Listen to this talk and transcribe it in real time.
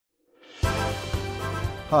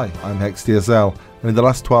Hi, I'm HexDSL, and in the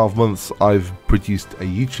last 12 months I've produced a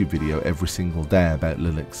YouTube video every single day about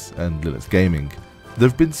Linux and Linux gaming. There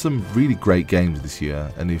have been some really great games this year,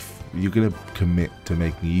 and if you're going to commit to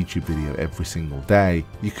making a YouTube video every single day,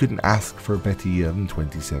 you couldn't ask for a better year than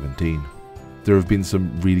 2017. There have been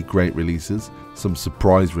some really great releases, some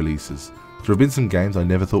surprise releases. There have been some games I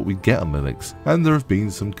never thought we'd get on Linux, and there have been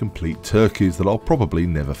some complete turkeys that I'll probably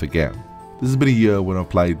never forget. This has been a year when I've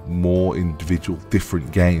played more individual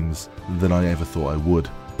different games than I ever thought I would.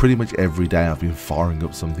 Pretty much every day I've been firing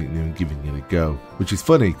up something new and giving it a go, which is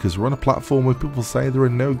funny because we're on a platform where people say there are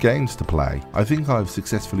no games to play. I think I've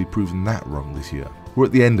successfully proven that wrong this year. We're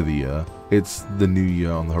at the end of the year, it's the new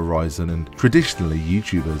year on the horizon, and traditionally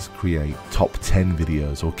YouTubers create top 10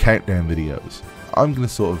 videos or countdown videos. I'm going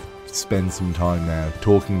to sort of spend some time now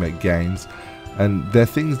talking about games, and they're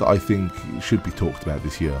things that I think should be talked about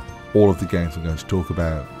this year. All of the games I'm going to talk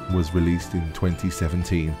about was released in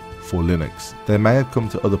 2017 for Linux. They may have come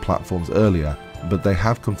to other platforms earlier, but they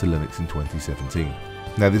have come to Linux in 2017.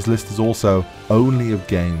 Now this list is also only of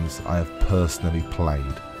games I have personally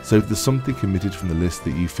played. So if there's something omitted from the list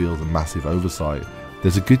that you feel is a massive oversight,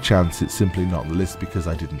 there's a good chance it's simply not on the list because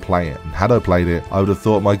I didn't play it. And had I played it, I would have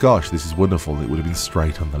thought, my gosh, this is wonderful, it would have been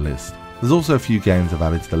straight on the list. There's also a few games I've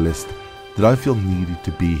added to the list that I feel needed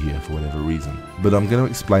to be here for whatever reason, but I'm going to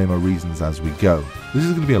explain my reasons as we go. This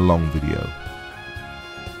is going to be a long video.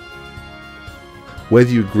 Whether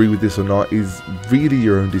you agree with this or not is really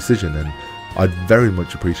your own decision, and I'd very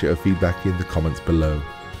much appreciate your feedback in the comments below.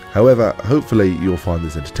 However, hopefully you'll find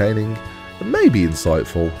this entertaining, and maybe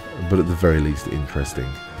insightful, but at the very least interesting.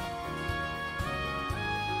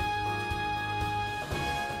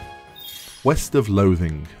 West of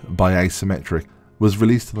Loathing by Asymmetric was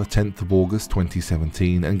released on the 10th of August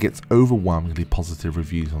 2017 and gets overwhelmingly positive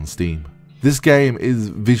reviews on Steam. This game is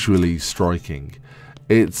visually striking.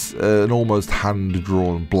 It's an almost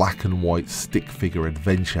hand-drawn black and white stick figure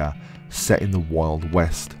adventure set in the Wild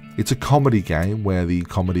West. It's a comedy game where the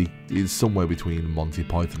comedy is somewhere between Monty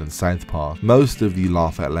Python and South Park. Most of the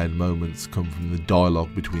laugh-out-loud moments come from the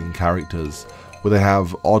dialogue between characters, where they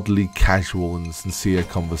have oddly casual and sincere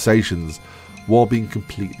conversations while being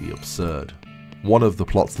completely absurd. One of the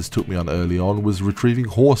plots this took me on early on was retrieving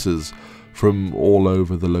horses from all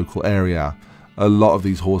over the local area. A lot of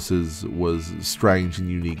these horses was strange and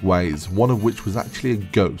unique ways, one of which was actually a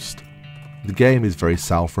ghost. The game is very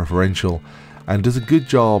self-referential and does a good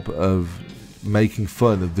job of making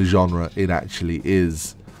fun of the genre it actually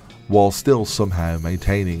is, while still somehow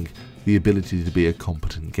maintaining the ability to be a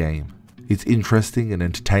competent game. It's interesting and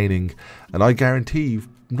entertaining, and I guarantee you've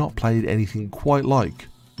not played anything quite like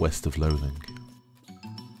West of Loathing.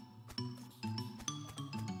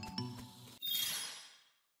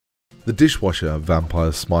 The Dishwasher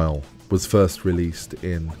Vampire Smile was first released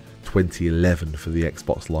in 2011 for the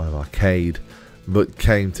Xbox Live Arcade, but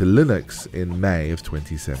came to Linux in May of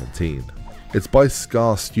 2017. It's by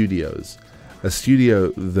Scar Studios, a studio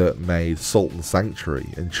that made Salt and Sanctuary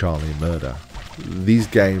and Charlie Murder. These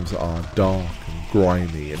games are dark and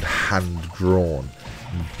grimy and hand-drawn,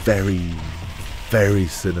 and very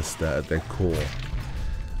sinister at their core.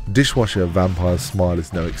 Dishwasher Vampire Smile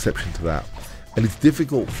is no exception to that. And it's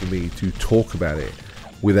difficult for me to talk about it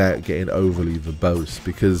without getting overly verbose,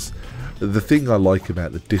 because the thing I like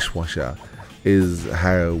about the Dishwasher is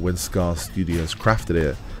how when Scar Studios crafted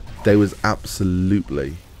it, they was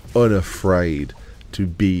absolutely unafraid to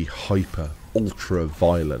be ultra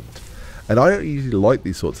violent. And I don't usually like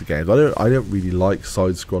these sorts of games. I don't really like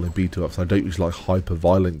side-scrolling beat-em-ups. I don't usually like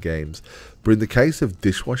hyper-violent games. But in the case of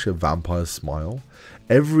Dishwasher Vampire Smile,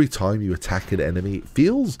 every time you attack an enemy, it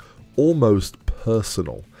feels almost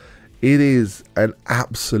personal. It is an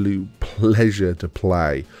absolute pleasure to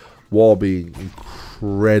play while being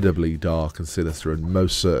incredibly dark and sinister, and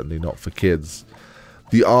most certainly not for kids.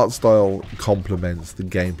 The art style complements the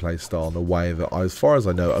gameplay style in a way that, as far as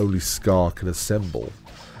I know, only Scar can assemble.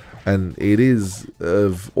 And it is,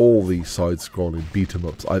 of all the side-scrolling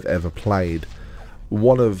beat-em-ups I've ever played,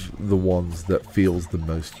 one of the ones that feels the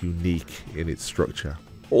most unique in its structure.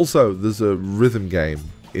 Also, there's a rhythm game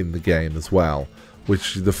in the game as well,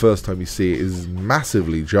 which the first time you see it is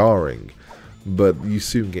massively jarring, but you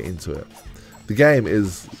soon get into it. The game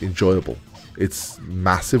is enjoyable. It's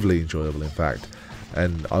massively enjoyable, in fact,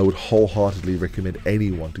 and I would wholeheartedly recommend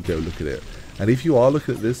anyone to go look at it. And if you are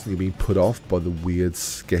looking at this and you're being put off by the weird,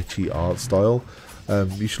 sketchy art style,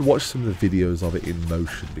 you should watch some of the videos of it in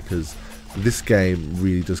motion, because this game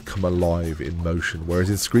really does come alive in motion, whereas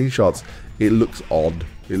in screenshots it looks odd.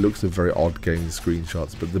 It looks a very odd game in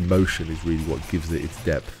screenshots, but the motion is really what gives it its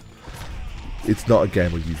depth. It's not a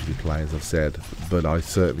game I usually play, as I've said, but I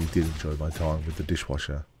certainly did enjoy my time with the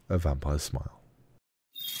dishwasher, A Vampire's Smile.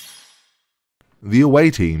 The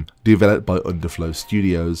Away Team, developed by Underflow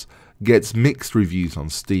Studios, gets mixed reviews on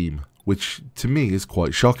Steam, which to me is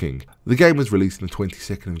quite shocking. The game was released on the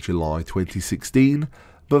 22nd of July 2016,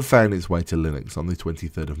 but found its way to Linux on the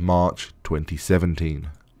 23rd of March 2017.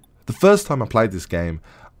 The first time I played this game,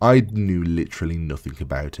 I knew literally nothing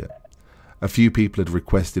about it. A few people had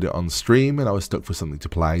requested it on stream and I was stuck for something to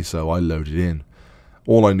play, so I loaded in.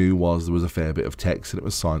 All I knew was there was a fair bit of text and it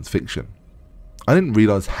was science fiction. I didn't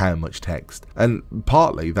realise how much text, and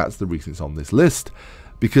partly that's the reason it's on this list,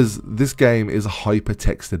 because this game is a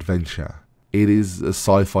hypertext adventure. It is a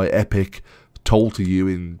sci-fi epic told to you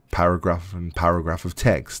in paragraph and paragraph of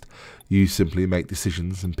text. You simply make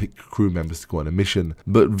decisions and pick crew members to go on a mission,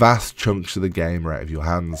 but vast chunks of the game are out of your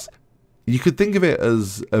hands. You could think of it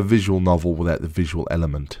as a visual novel without the visual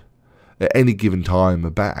element. At any given time,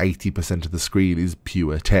 about 80% of the screen is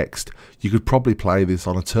pure text. You could probably play this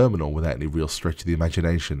on a terminal without any real stretch of the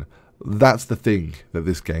imagination. That's the thing that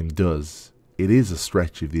this game does. It is a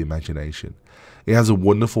stretch of the imagination. It has a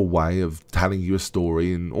wonderful way of telling you a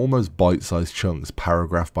story in almost bite-sized chunks,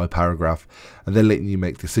 paragraph by paragraph, and then letting you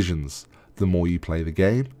make decisions. The more you play the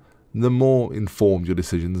game, the more informed your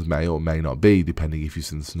decisions may or may not be, depending if you've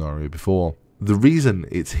seen the scenario before. The reason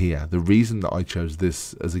it's here, the reason that I chose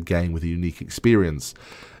this as a game with a unique experience,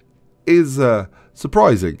 is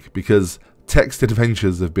surprising, because text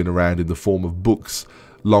adventures have been around in the form of books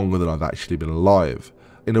longer than I've actually been alive.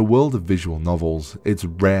 In a world of visual novels, it's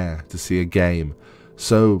rare to see a game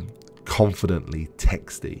so confidently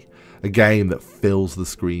texty, a game that fills the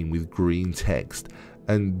screen with green text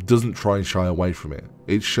and doesn't try and shy away from it.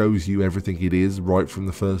 It shows you everything it is right from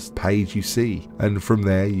the first page you see, and from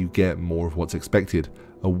there you get more of what's expected.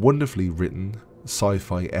 A wonderfully written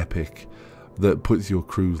sci-fi epic that puts your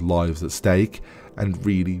crew's lives at stake and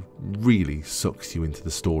really, really sucks you into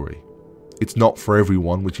the story. It's not for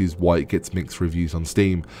everyone, which is why it gets mixed reviews on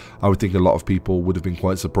Steam. I would think a lot of people would have been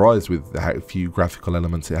quite surprised with how few graphical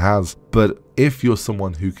elements it has. But if you're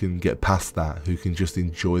someone who can get past that, who can just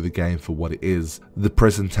enjoy the game for what it is, the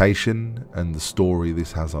presentation and the story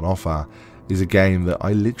this has on offer is a game that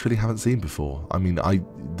I literally haven't seen before. I mean,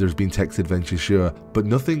 there's been text adventures, sure, but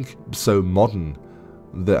nothing so modern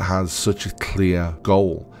that has such a clear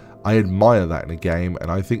goal. I admire that in a game, and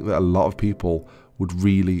I think that a lot of people would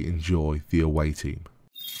really enjoy The Away Team.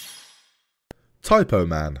 Typo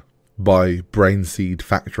Man by Brainseed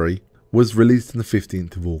Factory was released on the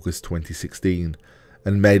 15th of August 2016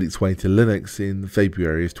 and made its way to Linux in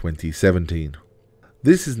February of 2017.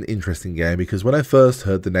 This is an interesting game because when I first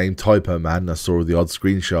heard the name Typo Man and I saw the odd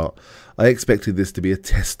screenshot, I expected this to be a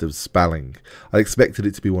test of spelling. I expected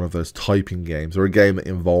it to be one of those typing games, or a game that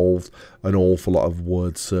involved an awful lot of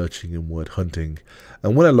word searching and word hunting.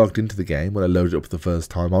 And when I logged into the game, when I loaded it up for the first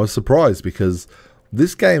time, I was surprised because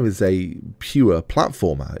this game is a pure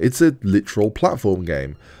platformer. It's a literal platform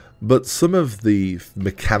game. But some of the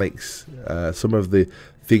mechanics, some of the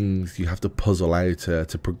things you have to puzzle out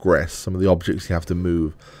to progress, some of the objects you have to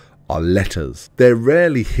move are letters. They're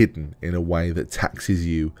rarely hidden in a way that taxes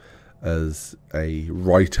you as a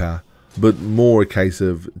writer, but more a case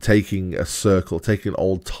of taking a circle, taking an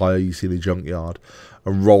old tyre you see in the junkyard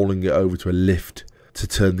and rolling it over to a lift to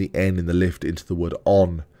turn the N in the lift into the word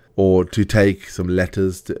on, or to take some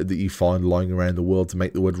letters that you find lying around the world to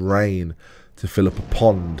make the word rain, to fill up a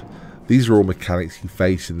pond. These are all mechanics you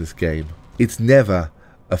face in this game. It's never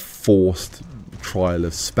a forced trial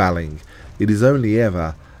of spelling. It is only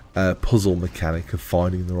ever a puzzle mechanic of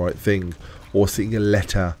finding the right thing, or seeing a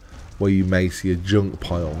letter where you may see a junk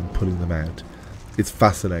pile and pulling them out. It's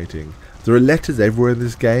fascinating. There are letters everywhere in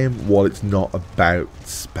this game, while it's not about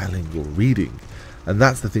spelling or reading. And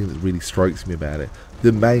that's the thing that really strikes me about it.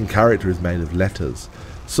 The main character is made of letters.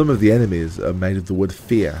 Some of the enemies are made of the word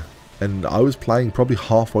fear. And I was playing probably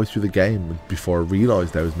halfway through the game before I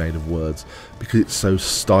realised I was made of words, because it's so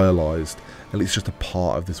stylised and it's just a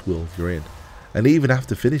part of this world you're in. And even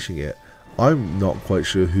after finishing it, I'm not quite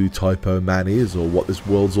sure who Typo Man is or what this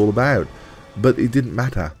world's all about. But it didn't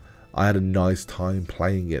matter. I had a nice time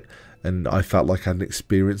playing it, and I felt like I had an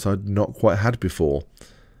experience I'd not quite had before.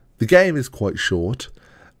 The game is quite short,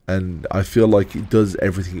 and I feel like it does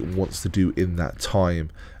everything it wants to do in that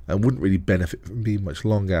time, and wouldn't really benefit from being much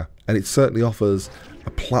longer. And it certainly offers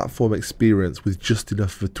a platform experience with just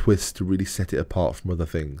enough of a twist to really set it apart from other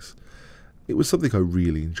things. It was something I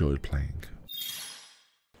really enjoyed playing.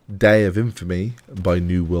 Day of Infamy by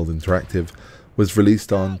New World Interactive was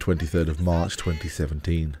released on 23rd of March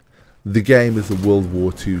 2017. The game is a World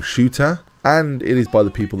War II shooter, and it is by the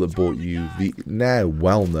people that brought you the now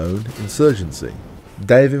well-known Insurgency.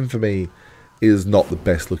 Day of Infamy is not the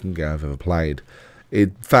best looking game I've ever played.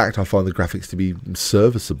 In fact, I find the graphics to be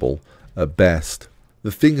serviceable at best.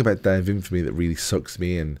 The thing about Day of Infamy that really sucks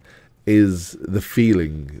me in is the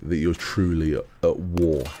feeling that you're truly at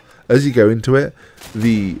war. As you go into it,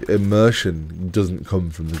 the immersion doesn't come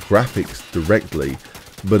from the graphics directly,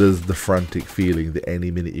 but as the frantic feeling that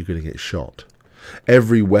any minute you're going to get shot.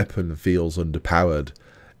 Every weapon feels underpowered.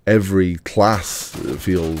 Every class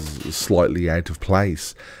feels slightly out of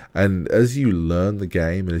place. And as you learn the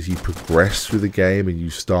game and as you progress through the game and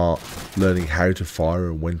you start learning how to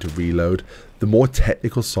fire and when to reload, the more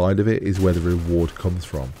technical side of it is where the reward comes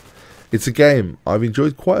from. It's a game I've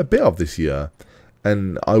enjoyed quite a bit of this year,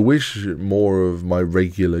 and I wish more of my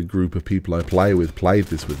regular group of people I play with played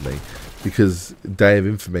this with me, because Day of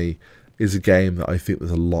Infamy is a game that I think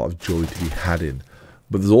there's a lot of joy to be had in.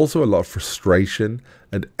 But there's also a lot of frustration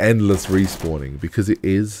and endless respawning because it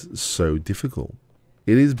is so difficult.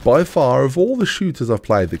 It is by far, of all the shooters I've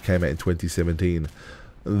played that came out in 2017,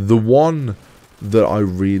 the one that I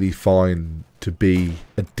really find to be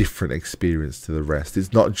a different experience to the rest.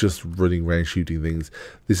 It's not just running around shooting things.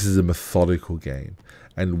 This is a methodical game,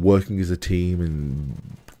 and working as a team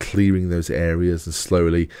and clearing those areas and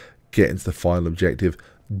slowly getting to the final objective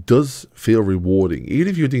does feel rewarding. Even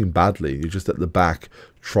if you're doing badly, you're just at the back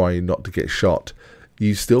trying not to get shot,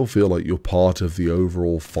 you still feel like you're part of the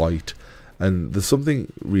overall fight, and there's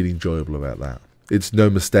something really enjoyable about that. It's no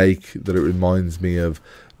mistake that it reminds me of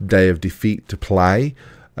Day of Defeat to play,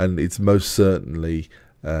 and it's most certainly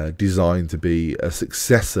designed to be a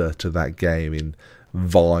successor to that game in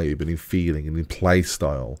vibe and in feeling and in play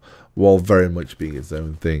style, while very much being its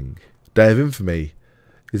own thing. Day of Infamy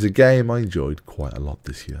is a game I enjoyed quite a lot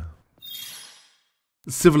this year.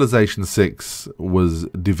 Civilization 6 was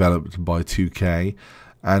developed by 2K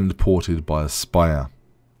and ported by Aspyr.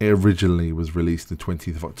 It originally was released the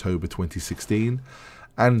 20th of October 2016,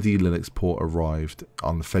 and the Linux port arrived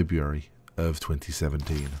on February of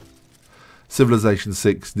 2017. Civilization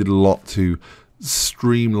 6 did a lot to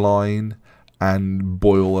streamline and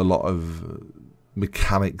boil a lot of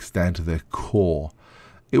mechanics down to their core.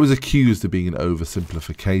 It was accused of being an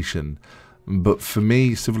oversimplification, but for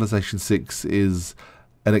me, Civilization 6 is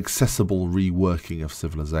an accessible reworking of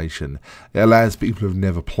Civilization. It allows people who've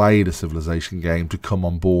never played a Civilization game to come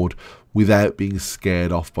on board without being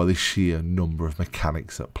scared off by the sheer number of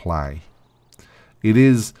mechanics at play. It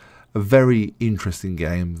is a very interesting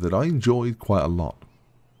game that I enjoyed quite a lot.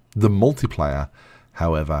 The multiplayer,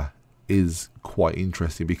 however, is quite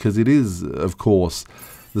interesting because it is, of course,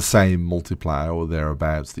 the same multiplayer or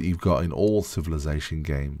thereabouts that you've got in all Civilization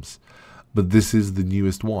games. But this is the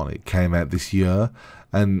newest one. It came out this year,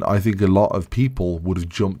 and I think a lot of people would have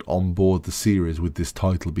jumped on board the series with this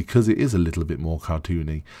title because it is a little bit more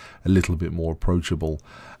cartoony, a little bit more approachable,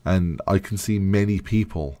 and I can see many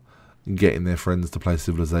people getting their friends to play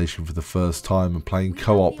Civilization for the first time and playing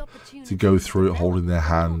co-op to go through it holding their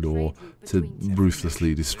hand or to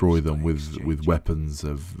ruthlessly destroy them with weapons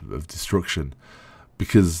of destruction.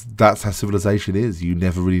 Because that's how Civilization is. You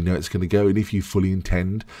never really know it's going to go, and if you fully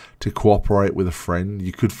intend to cooperate with a friend,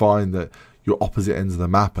 you could find that you're opposite ends of the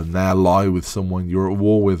map and they ally with someone you're at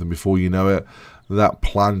war with, and before you know it, that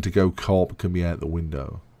plan to go co-op can be out the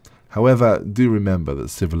window. However, do remember that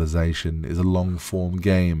Civilization is a long-form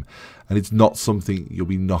game, and it's not something you'll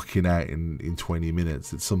be knocking out in 20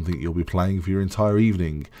 minutes. It's something you'll be playing for your entire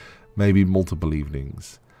evening, maybe multiple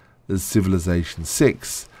evenings. As Civilization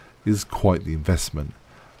 6 is quite the investment,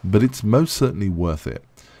 but it's most certainly worth it,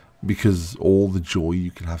 because all the joy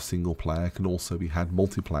you can have single player can also be had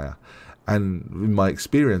multiplayer, and in my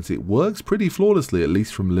experience it works pretty flawlessly, at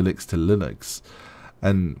least from Linux to Linux,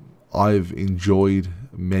 and I've enjoyed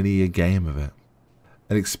many a game of it.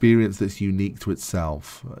 An experience that's unique to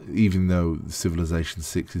itself, even though Civilization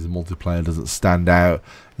 6's multiplayer doesn't stand out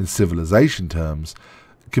in Civilization terms.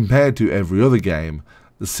 Compared to every other game,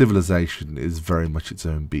 the Civilization is very much its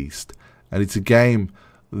own beast, and it's a game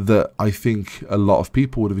that I think a lot of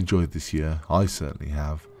people would have enjoyed this year. I certainly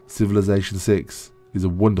have. Civilization 6 is a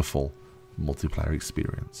wonderful multiplayer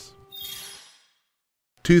experience.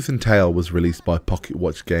 Tooth and Tail was released by Pocket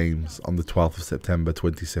Watch Games on the 12th of September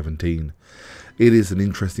 2017. It is an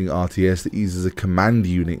interesting RTS that uses a command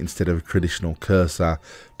unit instead of a traditional cursor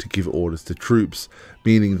to give orders to troops,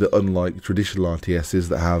 meaning that unlike traditional RTSs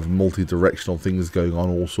that have multi-directional things going on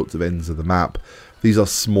all sorts of ends of the map, these are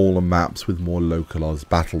smaller maps with more localized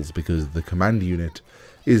battles because the command unit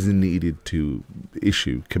is needed to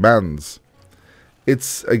issue commands.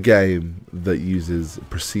 It's a game that uses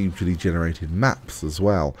procedurally generated maps as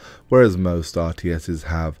well, whereas most RTSs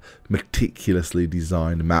have meticulously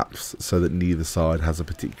designed maps so that neither side has a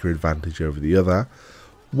particular advantage over the other.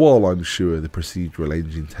 While I'm sure the procedural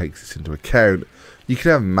engine takes this into account, you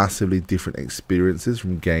can have massively different experiences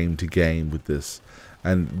from game to game with this,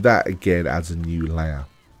 and that again adds a new layer.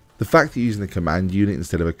 The fact that you're using a command unit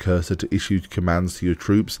instead of a cursor to issue commands to your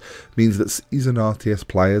troops means that seasoned RTS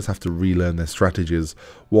players have to relearn their strategies,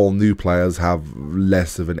 while new players have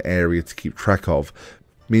less of an area to keep track of,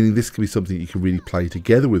 meaning this can be something you can really play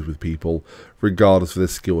together with people, regardless of their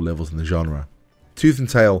skill levels in the genre. Tooth and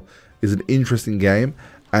Tail is an interesting game,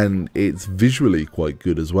 and it's visually quite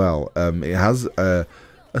good as well. It has a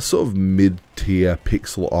sort of mid-tier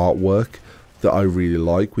pixel artwork that I really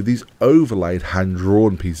like, with these overlaid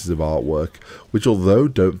hand-drawn pieces of artwork, which although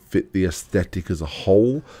don't fit the aesthetic as a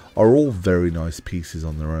whole, are all very nice pieces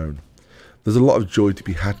on their own. There's a lot of joy to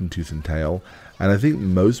be had in Tooth and Tail, and I think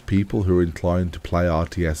most people who are inclined to play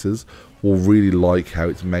RTSs will really like how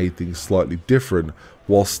it's made things slightly different,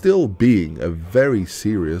 while still being a very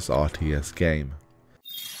serious RTS game.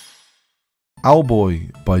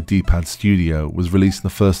 Owlboy by D-Pad Studio was released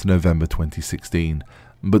on the 1st of November 2016,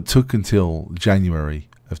 but took until January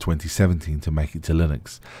of 2017 to make it to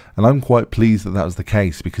Linux, and I'm quite pleased that that was the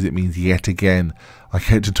case, because it means yet again I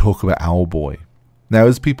get to talk about Owlboy. Now,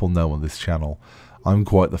 as people know on this channel, I'm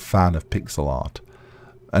quite the fan of pixel art,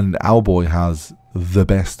 and Owlboy has the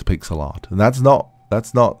best pixel art, and that's not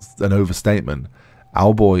an overstatement.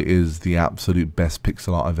 Owlboy is the absolute best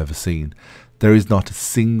pixel art I've ever seen. There is not a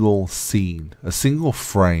single scene, a single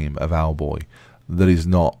frame of Owlboy that is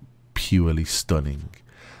not purely stunning.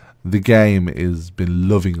 The game has been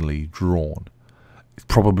lovingly drawn. It's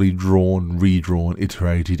probably drawn, redrawn,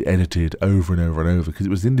 iterated, edited over and over and over, because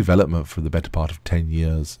it was in development for the better part of 10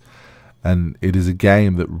 years. And it is a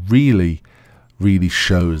game that really, really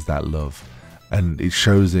shows that love. And it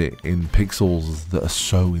shows it in pixels that are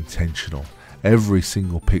so intentional. Every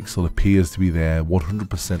single pixel appears to be there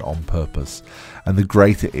 100% on purpose. And the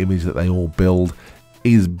greater image that they all build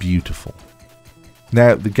is beautiful.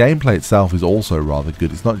 Now, the gameplay itself is also rather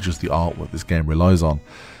good. It's not just the artwork this game relies on.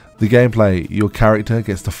 The gameplay, your character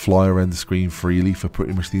gets to fly around the screen freely for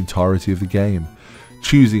pretty much the entirety of the game,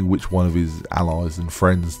 choosing which one of his allies and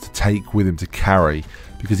friends to take with him to carry,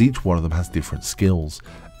 because each one of them has different skills,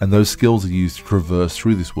 and those skills are used to traverse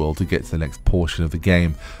through this world to get to the next portion of the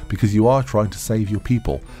game, because you are trying to save your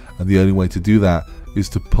people, and the only way to do that is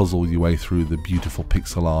to puzzle your way through the beautiful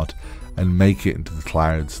pixel art and make it into the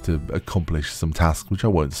clouds to accomplish some tasks, which I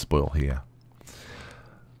won't spoil here.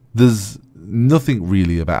 There's nothing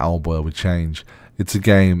really about Owlboy I would change. It's a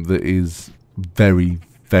game that is very,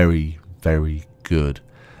 very, very good,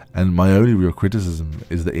 and my only real criticism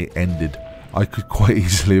is that it ended. I could quite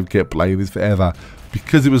easily have kept playing this forever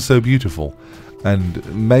because it was so beautiful, and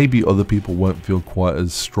maybe other people won't feel quite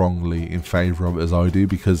as strongly in favour of it as I do,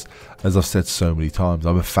 because, as I've said so many times,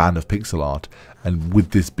 I'm a fan of pixel art, and with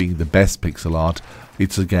this being the best pixel art,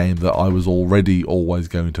 it's a game that I was already always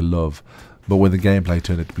going to love. But when the gameplay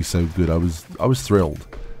turned out to be so good, I was thrilled.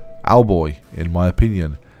 Owlboy, in my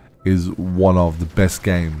opinion, is one of the best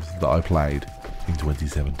games that I played in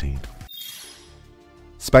 2017.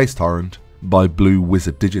 Space Tyrant by Blue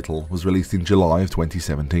Wizard Digital was released in July of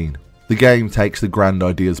 2017. The game takes the grand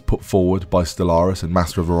ideas put forward by Stellaris and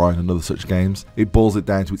Master of Orion and other such games. It boils it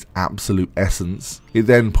down to its absolute essence. It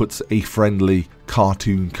then puts a friendly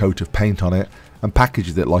cartoon coat of paint on it and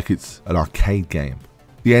packages it like it's an arcade game.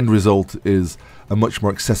 The end result is a much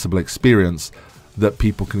more accessible experience that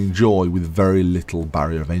people can enjoy with very little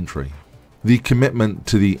barrier of entry. The commitment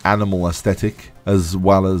to the animal aesthetic, as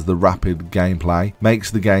well as the rapid gameplay,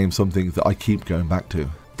 makes the game something that I keep going back to.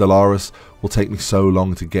 Stellaris will take me so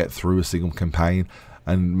long to get through a single campaign,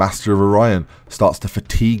 and Master of Orion starts to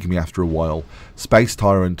fatigue me after a while. Space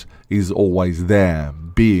Tyrant is always there,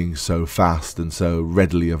 being so fast and so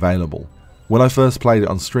readily available. When I first played it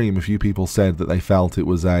on stream, a few people said that they felt it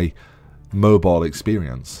was a mobile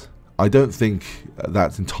experience. I don't think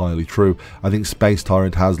that's entirely true. I think Space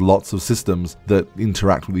Tyrant has lots of systems that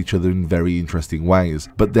interact with each other in very interesting ways,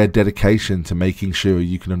 but their dedication to making sure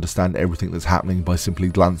you can understand everything that's happening by simply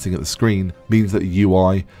glancing at the screen means that the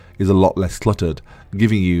UI is a lot less cluttered,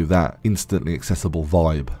 giving you that instantly accessible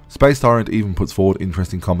vibe. Space Tyrant even puts forward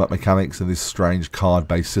interesting combat mechanics and this strange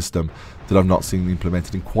card-based system that I've not seen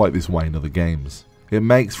implemented in quite this way in other games. It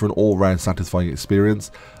makes for an all-round satisfying experience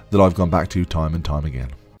that I've gone back to time and time again.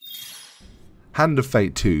 Hand of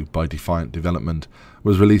Fate 2 by Defiant Development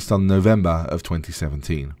was released on November of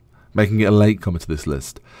 2017, making it a latecomer to this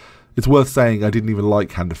list. It's worth saying I didn't even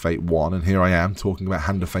like Hand of Fate 1, and here I am talking about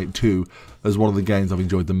Hand of Fate 2 as one of the games I've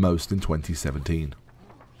enjoyed the most in 2017.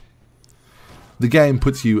 The game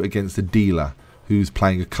puts you against a dealer who's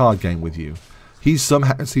playing a card game with you. He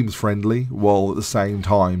somehow seems friendly, while at the same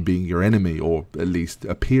time being your enemy, or at least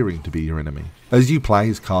appearing to be your enemy. As you play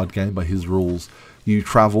his card game by his rules, you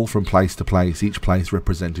travel from place to place, each place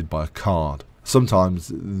represented by a card.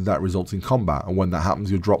 Sometimes that results in combat, and when that happens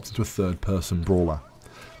you're dropped into a third-person brawler.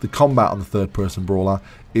 The combat on the third-person brawler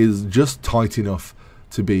is just tight enough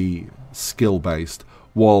to be skill-based,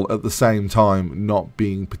 while at the same time not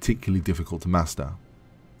being particularly difficult to master.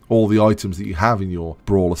 All the items that you have in your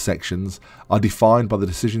brawler sections are defined by the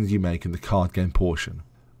decisions you make in the card game portion.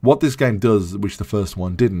 What this game does, which the first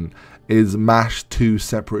one didn't, is mash two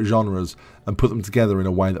separate genres and put them together in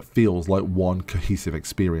a way that feels like one cohesive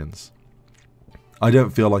experience. I don't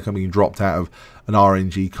feel like I'm being dropped out of an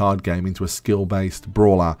RNG card game into a skill-based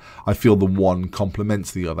brawler. I feel the one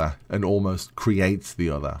complements the other and almost creates the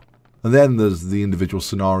other. And then there's the individual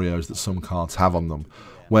scenarios that some cards have on them,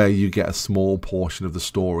 where you get a small portion of the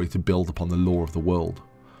story to build upon the lore of the world.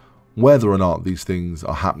 Whether or not these things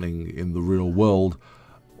are happening in the real world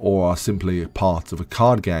or are simply part of a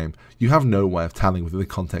card game, you have no way of telling within the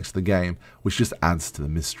context of the game, which just adds to the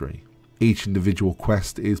mystery. Each individual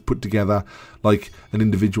quest is put together like an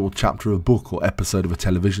individual chapter of a book or episode of a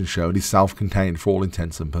television show, and is self-contained for all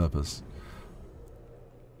intents and purpose.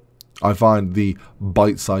 I find the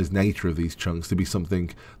bite-sized nature of these chunks to be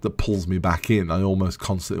something that pulls me back in. I almost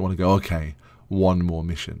constantly want to go, okay, one more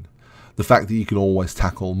mission. The fact that you can always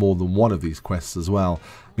tackle more than one of these quests as well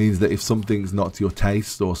means that if something's not to your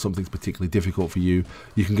taste or something's particularly difficult for you,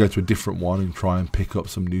 you can go to a different one and try and pick up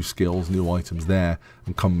some new skills, new items there,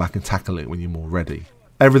 and come back and tackle it when you're more ready.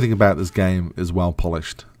 Everything about this game is well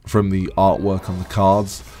polished, from the artwork on the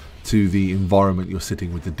cards to the environment you're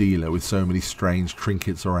sitting with the dealer with so many strange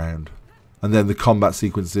trinkets around. And then the combat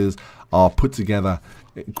sequences are put together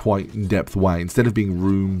in quite in-depth way. Instead of being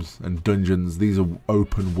rooms and dungeons, these are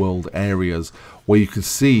open world areas where you can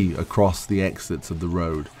see across the exits of the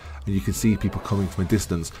road, and you can see people coming from a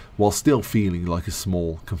distance while still feeling like a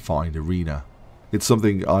small confined arena. It's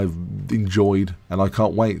something I've enjoyed, and I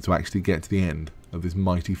can't wait to actually get to the end of this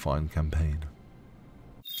mighty fine campaign.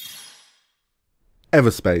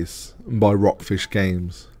 Everspace by Rockfish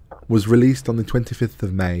Games was released on the 25th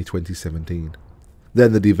of May 2017.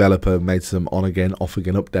 Then the developer made some on-again,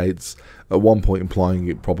 off-again updates, at one point implying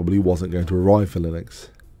it probably wasn't going to arrive for Linux.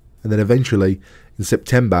 And then eventually, in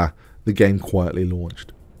September, the game quietly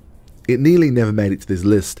launched. It nearly never made it to this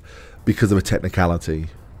list because of a technicality.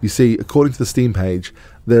 You see, according to the Steam page,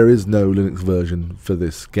 there is no Linux version for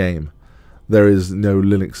this game. There is no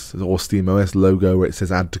Linux or SteamOS logo where it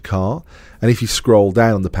says add to cart, and if you scroll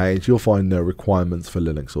down on the page you'll find no requirements for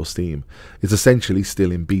Linux or Steam. It's essentially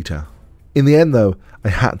still in beta. In the end though, I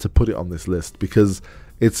had to put it on this list because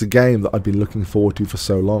it's a game that I'd been looking forward to for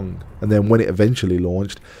so long, and then when it eventually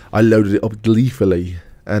launched I loaded it up gleefully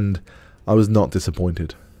and I was not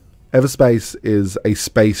disappointed. Everspace is a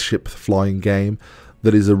spaceship flying game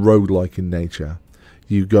that is a roguelike in nature.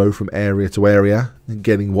 You go from area to area,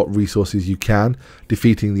 getting what resources you can,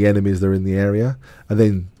 defeating the enemies that are in the area, and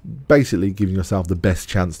then basically giving yourself the best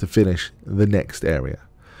chance to finish the next area.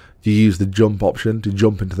 You use the jump option to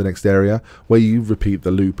jump into the next area, where you repeat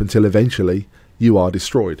the loop until eventually you are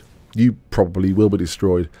destroyed. You probably will be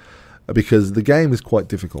destroyed, because the game is quite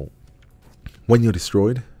difficult. When you're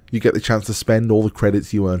destroyed, you get the chance to spend all the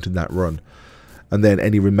credits you earned in that run, and then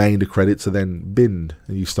any remainder credits are then binned,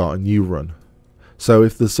 and you start a new run. So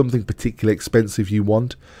if there's something particularly expensive you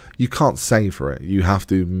want, you can't save for it. You have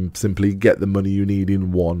to simply get the money you need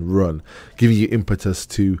in one run, giving you impetus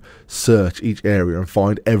to search each area and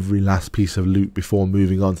find every last piece of loot before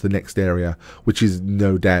moving on to the next area, which is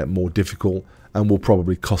no doubt more difficult and will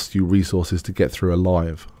probably cost you resources to get through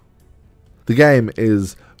alive. The game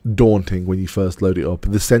is daunting when you first load it up.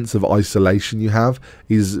 The sense of isolation you have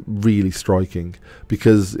is really striking,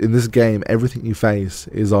 because in this game everything you face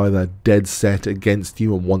is either dead set against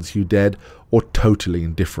you and wants you dead, or totally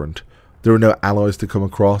indifferent. There are no allies to come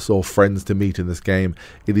across or friends to meet in this game.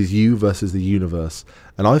 It is you versus the universe,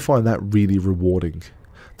 and I find that really rewarding.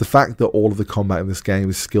 The fact that all of the combat in this game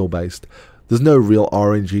is skill based. There's no real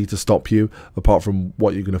RNG to stop you, apart from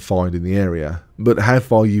what you're going to find in the area, but how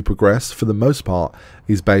far you progress, for the most part,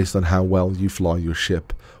 is based on how well you fly your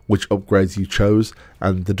ship, which upgrades you chose,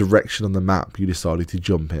 and the direction on the map you decided to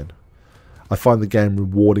jump in. I find the game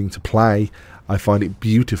rewarding to play. I find it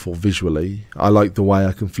beautiful visually. I like the way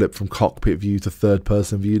I can flip from cockpit view to third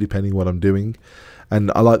person view depending on what I'm doing,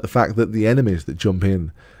 and I like the fact that the enemies that jump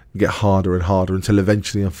in get harder and harder until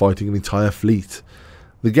eventually I'm fighting an entire fleet.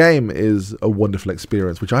 The game is a wonderful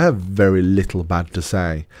experience, which I have very little bad to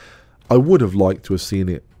say. I would have liked to have seen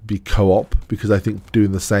it be co-op, because I think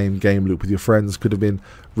doing the same game loop with your friends could have been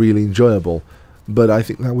really enjoyable, but I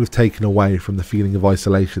think that we've taken away from the feeling of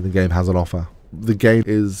isolation the game has on offer. The game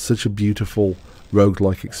is such a beautiful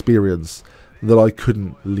roguelike experience that I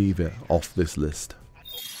couldn't leave it off this list.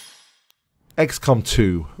 XCOM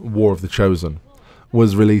 2 War of the Chosen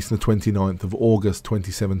was released on the 29th of August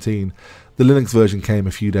 2017. The Linux version came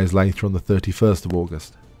a few days later on the 31st of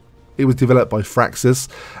August. It was developed by Fraxis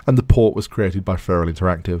and the port was created by Feral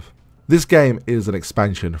Interactive. This game is an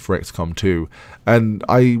expansion for XCOM 2, and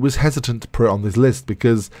I was hesitant to put it on this list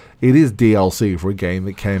because it is DLC for a game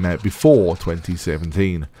that came out before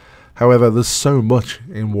 2017. However, there's so much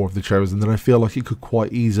in War of the Chosen that I feel like it could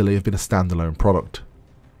quite easily have been a standalone product.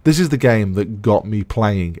 This is the game that got me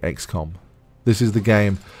playing XCOM. This is the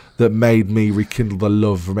game that made me rekindle the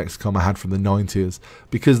love from XCOM I had from the 90s,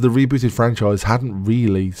 because the rebooted franchise hadn't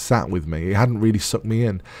really sat with me, it hadn't really sucked me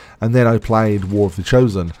in. And then I played War of the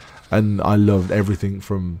Chosen, and I loved everything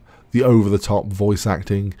from the over-the-top voice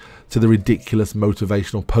acting to the ridiculous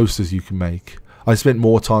motivational posters you can make. I spent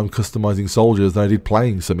more time customizing soldiers than I did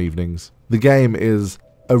playing some evenings. The game is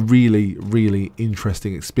a really, really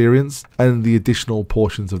interesting experience, and the additional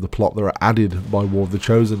portions of the plot that are added by War of the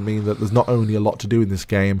Chosen mean that there's not only a lot to do in this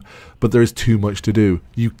game, but there is too much to do.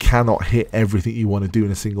 You cannot hit everything you want to do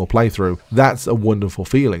in a single playthrough. That's a wonderful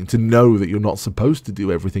feeling. To know that you're not supposed to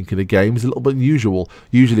do everything in a game is a little bit unusual.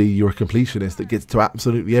 Usually you're a completionist that gets to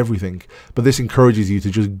absolutely everything, but this encourages you to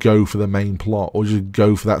just go for the main plot, or just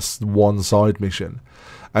go for that one side mission.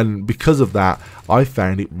 And because of that, I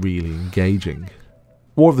found it really engaging.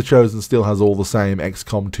 War of the Chosen still has all the same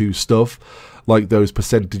XCOM 2 stuff, like those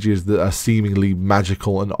percentages that are seemingly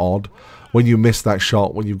magical and odd, when you miss that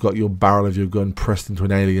shot when you've got your barrel of your gun pressed into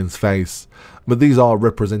an alien's face. But these are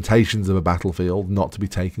representations of a battlefield, not to be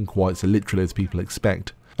taken quite so literally as people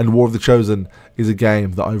expect. And War of the Chosen is a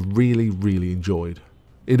game that I really, really enjoyed.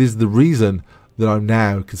 It is the reason that I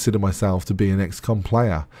now consider myself to be an XCOM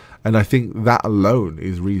player, and I think that alone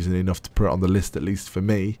is reason enough to put it on the list, at least for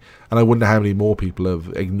me. And I wonder how many more people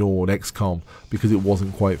have ignored XCOM because it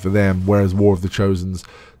wasn't quite for them, whereas War of the Chosen's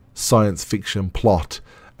science fiction plot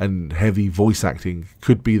and heavy voice acting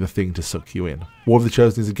could be the thing to suck you in. War of the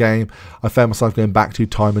Chosen is a game I found myself going back to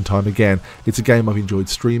time and time again. It's a game I've enjoyed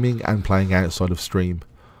streaming and playing outside of stream.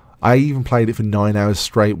 I even played it for 9 hours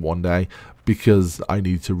straight one day because I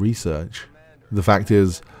needed to research. The fact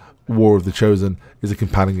is, War of the Chosen is a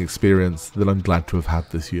compelling experience that I'm glad to have had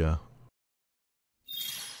this year.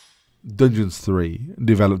 Dungeons 3,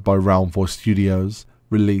 developed by Realm 4 Studios,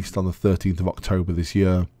 released on the 13th of October this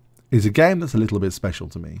year, is a game that's a little bit special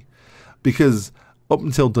to me, because up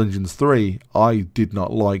until Dungeons 3, I did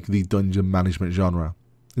not like the dungeon management genre.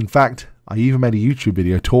 In fact, I even made a YouTube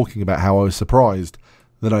video talking about how I was surprised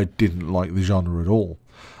that I didn't like the genre at all.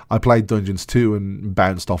 I played Dungeons 2 and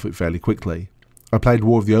bounced off it fairly quickly. I played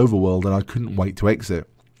War of the Overworld and I couldn't wait to exit.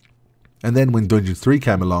 And then when Dungeons 3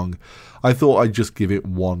 came along, I thought I'd just give it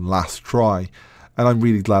one last try. And I'm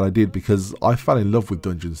really glad I did, because I fell in love with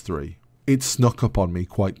Dungeons 3. It snuck up on me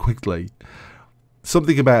quite quickly.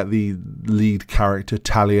 Something about the lead character,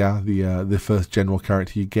 Talia, the first general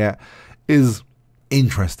character you get, is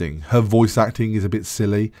interesting. Her voice acting is a bit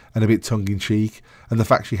silly and a bit tongue-in-cheek, and the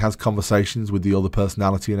fact she has conversations with the other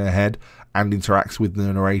personality in her head and interacts with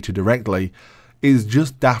the narrator directly is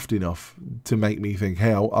just daft enough to make me think,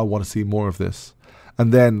 hey, I want to see more of this.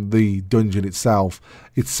 And then the dungeon itself,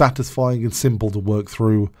 it's satisfying and simple to work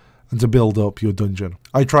through and to build up your dungeon.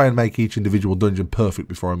 I try and make each individual dungeon perfect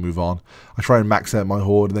before I move on. I try and max out my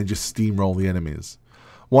horde and then just steamroll the enemies.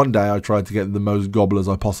 One day I tried to get the most gobblers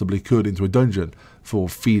I possibly could into a dungeon for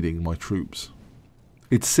feeding my troops.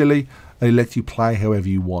 It's silly and it lets you play however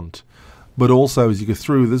you want. But also, as you go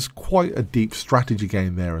through, there's quite a deep strategy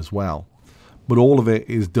game there as well. But all of it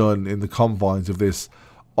is done in the confines of this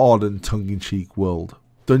odd and tongue-in-cheek world.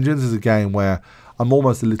 Dungeons is a game where I'm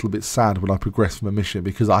almost a little bit sad when I progress from a mission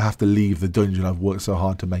because I have to leave the dungeon I've worked so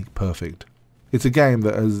hard to make perfect. It's a game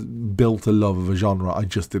that has built a love of a genre I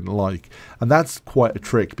just didn't like, and that's quite a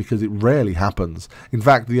trick because it rarely happens. In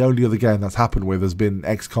fact, the only other game that's happened with has been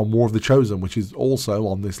XCOM War of the Chosen, which is also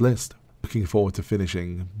on this list. Looking forward to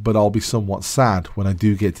finishing, but I'll be somewhat sad when I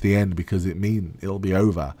do get to the end because it means it'll be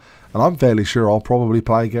over. And I'm fairly sure I'll probably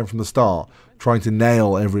play again from the start, trying to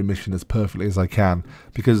nail every mission as perfectly as I can,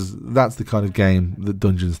 because that's the kind of game that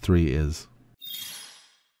Dungeons 3 is.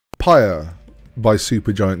 Pyre by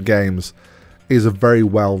Supergiant Games is a very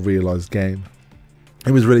well realised game.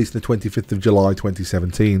 It was released on the 25th of July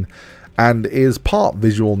 2017 and is part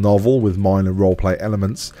visual novel with minor roleplay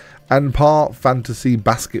elements and part fantasy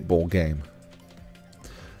basketball game.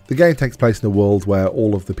 The game takes place in a world where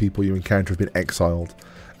all of the people you encounter have been exiled,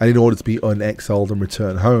 and in order to be unexiled and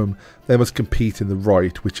return home, they must compete in the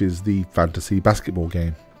Rite, which is the fantasy basketball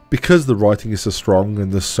game. Because the writing is so strong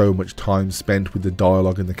and there's so much time spent with the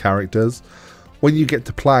dialogue and the characters, when you get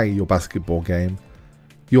to play your basketball game,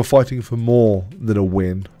 you're fighting for more than a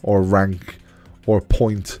win or a rank or a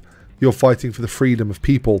point. You're fighting for the freedom of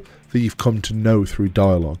people that you've come to know through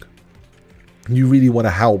dialogue. You really want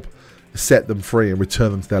to help set them free and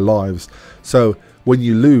return them to their lives. So when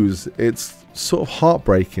you lose, it's sort of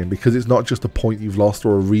heartbreaking because it's not just a point you've lost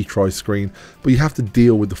or a retry screen, but you have to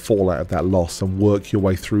deal with the fallout of that loss and work your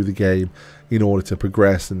way through the game in order to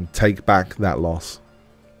progress and take back that loss.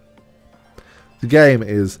 The game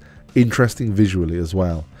is interesting visually as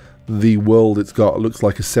well. The world it's got looks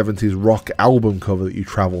like a 70s rock album cover that you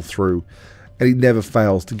travel through, and it never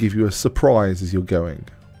fails to give you a surprise as you're going.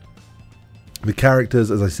 The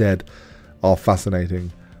characters, as I said, are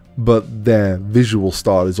fascinating, but their visual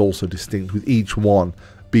style is also distinct, with each one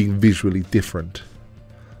being visually different.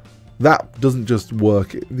 That doesn't just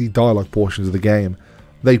work in the dialogue portions of the game,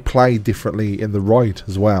 they play differently in the Rite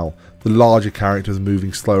as well. The larger characters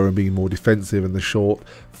moving slower and being more defensive, and the short,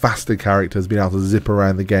 faster characters being able to zip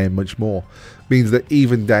around the game much more, means that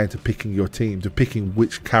even down to picking your team, to picking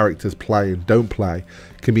which characters play and don't play,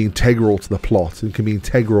 can be integral to the plot and can be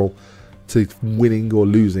integral to winning or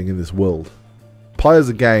losing in this world. Pi is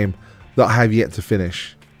a game that I have yet to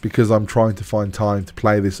finish because I'm trying to find time to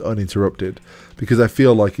play this uninterrupted, because I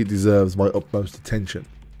feel like it deserves my utmost attention.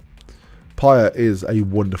 Pi is a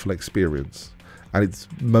wonderful experience, and it's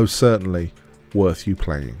most certainly worth you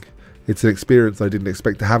playing. It's an experience I didn't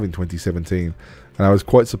expect to have in 2017, and I was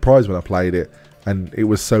quite surprised when I played it, and it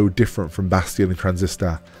was so different from Bastion and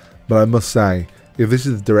Transistor. But I must say, if this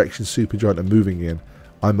is the direction Supergiant are moving in,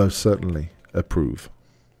 I most certainly approve.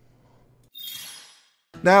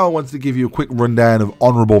 Now I wanted to give you a quick rundown of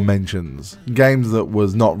honourable mentions, games that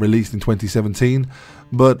was not released in 2017,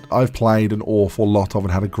 but I've played an awful lot of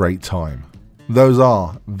and had a great time. Those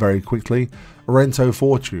are, very quickly, Rento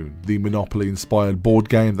Fortune, the Monopoly-inspired board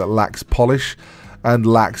game that lacks polish and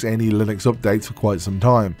lacks any Linux updates for quite some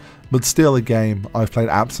time, but still a game I've played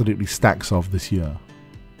absolutely stacks of this year.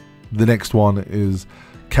 The next one is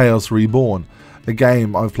Chaos Reborn, a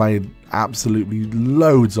game I've played absolutely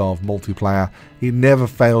loads of multiplayer. It never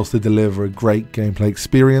fails to deliver a great gameplay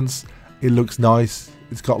experience. It looks nice,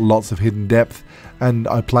 it's got lots of hidden depth, and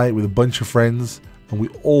I play it with a bunch of friends, and we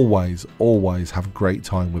always have a great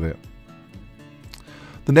time with it.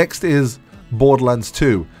 The next is Borderlands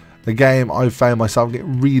 2, a game I've found myself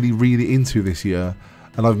getting really into this year,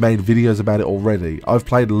 and I've made videos about it already. I've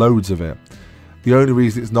played loads of it. The only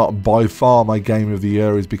reason it's not by far my game of the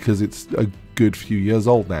year is because it's a good few years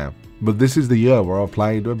old now. But this is the year where I've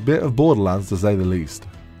played a bit of Borderlands, to say the least.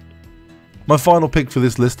 My final pick for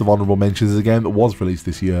this list of honourable mentions is a game that was released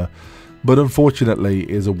this year, but unfortunately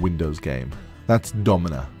is a Windows game. That's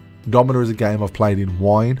Domina. Domina is a game I've played in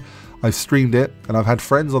Wine. I've streamed it, and I've had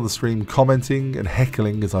friends on the stream commenting and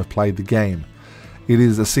heckling as I've played the game. It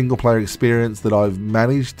is a single player experience that I've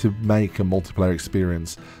managed to make a multiplayer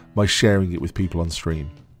experience by sharing it with people on stream.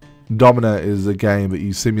 Domina is a game that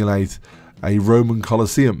you simulate a Roman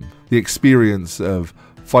Colosseum, the experience of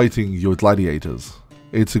fighting your gladiators.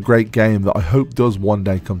 It's a great game that I hope does one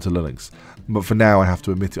day come to Linux, but for now I have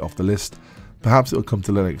to omit it off the list. Perhaps it will come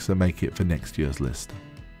to Linux and make it for next year's list.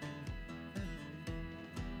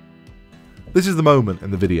 This is the moment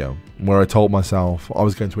in the video where I told myself I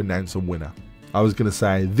was going to announce a winner. I was going to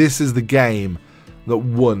say, this is the game that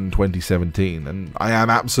won 2017, and I am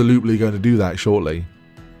absolutely going to do that shortly.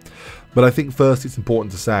 But I think first it's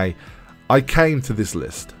important to say, I came to this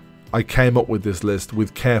list. I came up with this list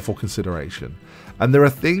with careful consideration. And there are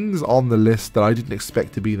things on the list that I didn't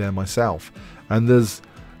expect to be there myself. And there's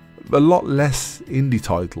a lot less indie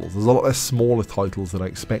titles. There's a lot less smaller titles than I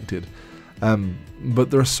expected.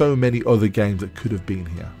 But there are so many other games that could have been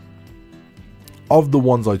here. Of the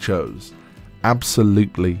ones I chose,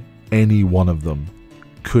 absolutely any one of them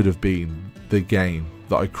could have been the game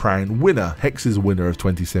that I crowned winner, Hex's winner of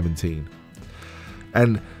 2017.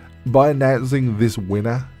 And by announcing this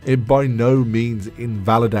winner, it by no means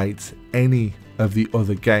invalidates any of the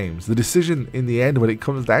other games. The decision in the end, when it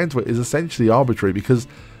comes down to it, is essentially arbitrary because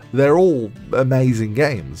they're all amazing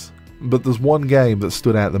games. But there's one game that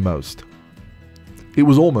stood out the most. It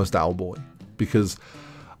was almost Owlboy, because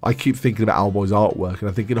I keep thinking about Owlboy's artwork, and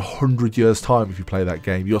I think in 100 years' time, if you play that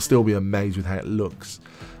game, you'll still be amazed with how it looks.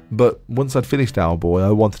 But once I'd finished Owlboy,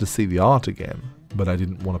 I wanted to see the art again, but I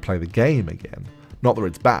didn't want to play the game again. Not that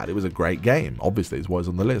it's bad, it was a great game, obviously it's why it's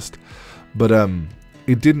on the list. But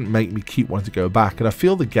it didn't make me keep wanting to go back, and I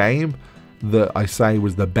feel the game that I say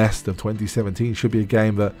was the best of 2017 should be a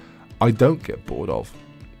game that I don't get bored of.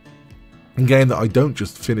 A game that I don't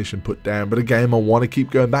just finish and put down, but a game I want to keep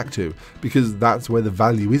going back to, because that's where the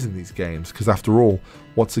value is in these games. Because after all,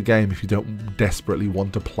 what's a game if you don't desperately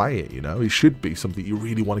want to play it, you know? It should be something you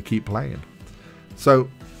really want to keep playing. So,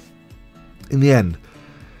 in the end,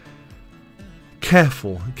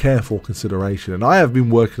 careful consideration. And I have been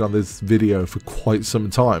working on this video for quite some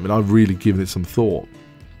time, and I've really given it some thought.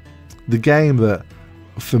 The game that,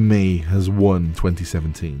 for me, has won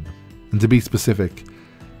 2017. And to be specific,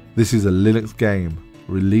 this is a Linux game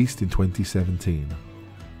released in 2017.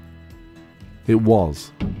 It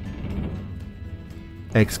was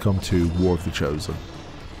XCOM 2 War of the Chosen.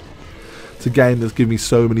 It's a game that's given me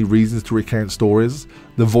so many reasons to recount stories.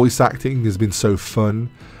 The voice acting has been so fun,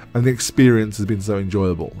 and the experience has been so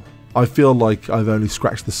enjoyable. I feel like I've only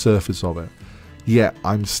scratched the surface of it, yet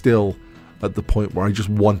I'm still at the point where I just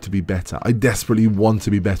want to be better. I desperately want to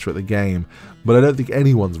be better at the game, but I don't think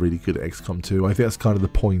anyone's really good at XCOM 2. I think that's kind of the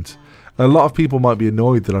point. And a lot of people might be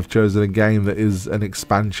annoyed that I've chosen a game that is an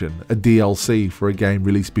expansion, a DLC for a game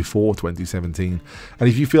released before 2017. And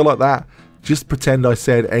if you feel like that, just pretend I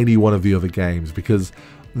said any one of the other games, because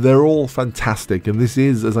they're all fantastic, and this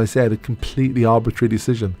is, as I said, a completely arbitrary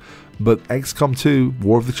decision. But XCOM 2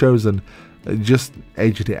 War of the Chosen just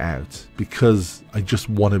edged it out because I just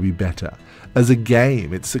want to be better. As a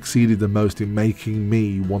game, it succeeded the most in making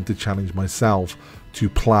me want to challenge myself to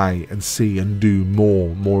play and see and do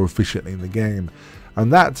more efficiently in the game.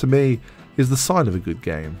 And that, to me, is the sign of a good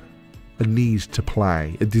game. A need to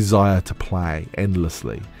play, a desire to play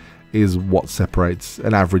endlessly is what separates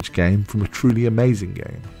an average game from a truly amazing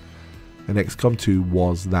game. And XCOM 2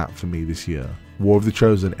 was that for me this year. War of the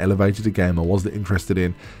Chosen elevated a game I wasn't interested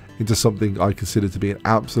in into something I consider to be an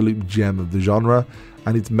absolute gem of the genre,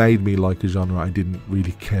 and it's made me like a genre I didn't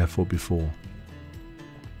really care for before.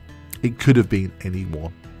 It could have been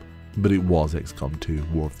anyone, but it was XCOM 2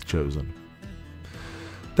 War of the Chosen.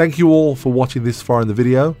 Thank you all for watching this far in the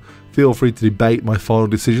video. Feel free to debate my final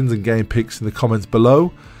decisions and game picks in the comments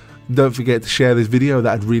below. Don't forget to share this video,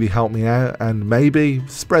 that'd really help me out, and maybe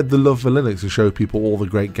spread the love for Linux and show people all the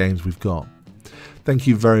great games we've got. Thank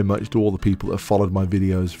you very much to all the people that have followed my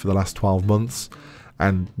videos for the last 12 months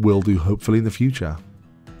and will do hopefully in the future.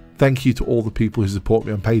 Thank you to all the people who support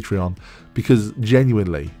me on Patreon, because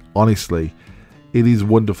genuinely, honestly, it is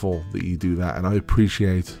wonderful that you do that, and I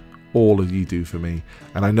appreciate all that you do for me.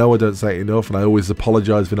 And I know I don't say it enough, and I always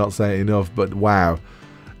apologise for not saying it enough, but wow,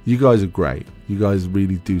 you guys are great. You guys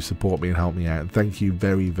really do support me and help me out, and thank you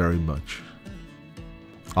very, very much.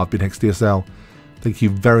 I've been HexDSL. Thank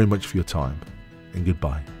you very much for your time, and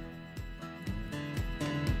goodbye.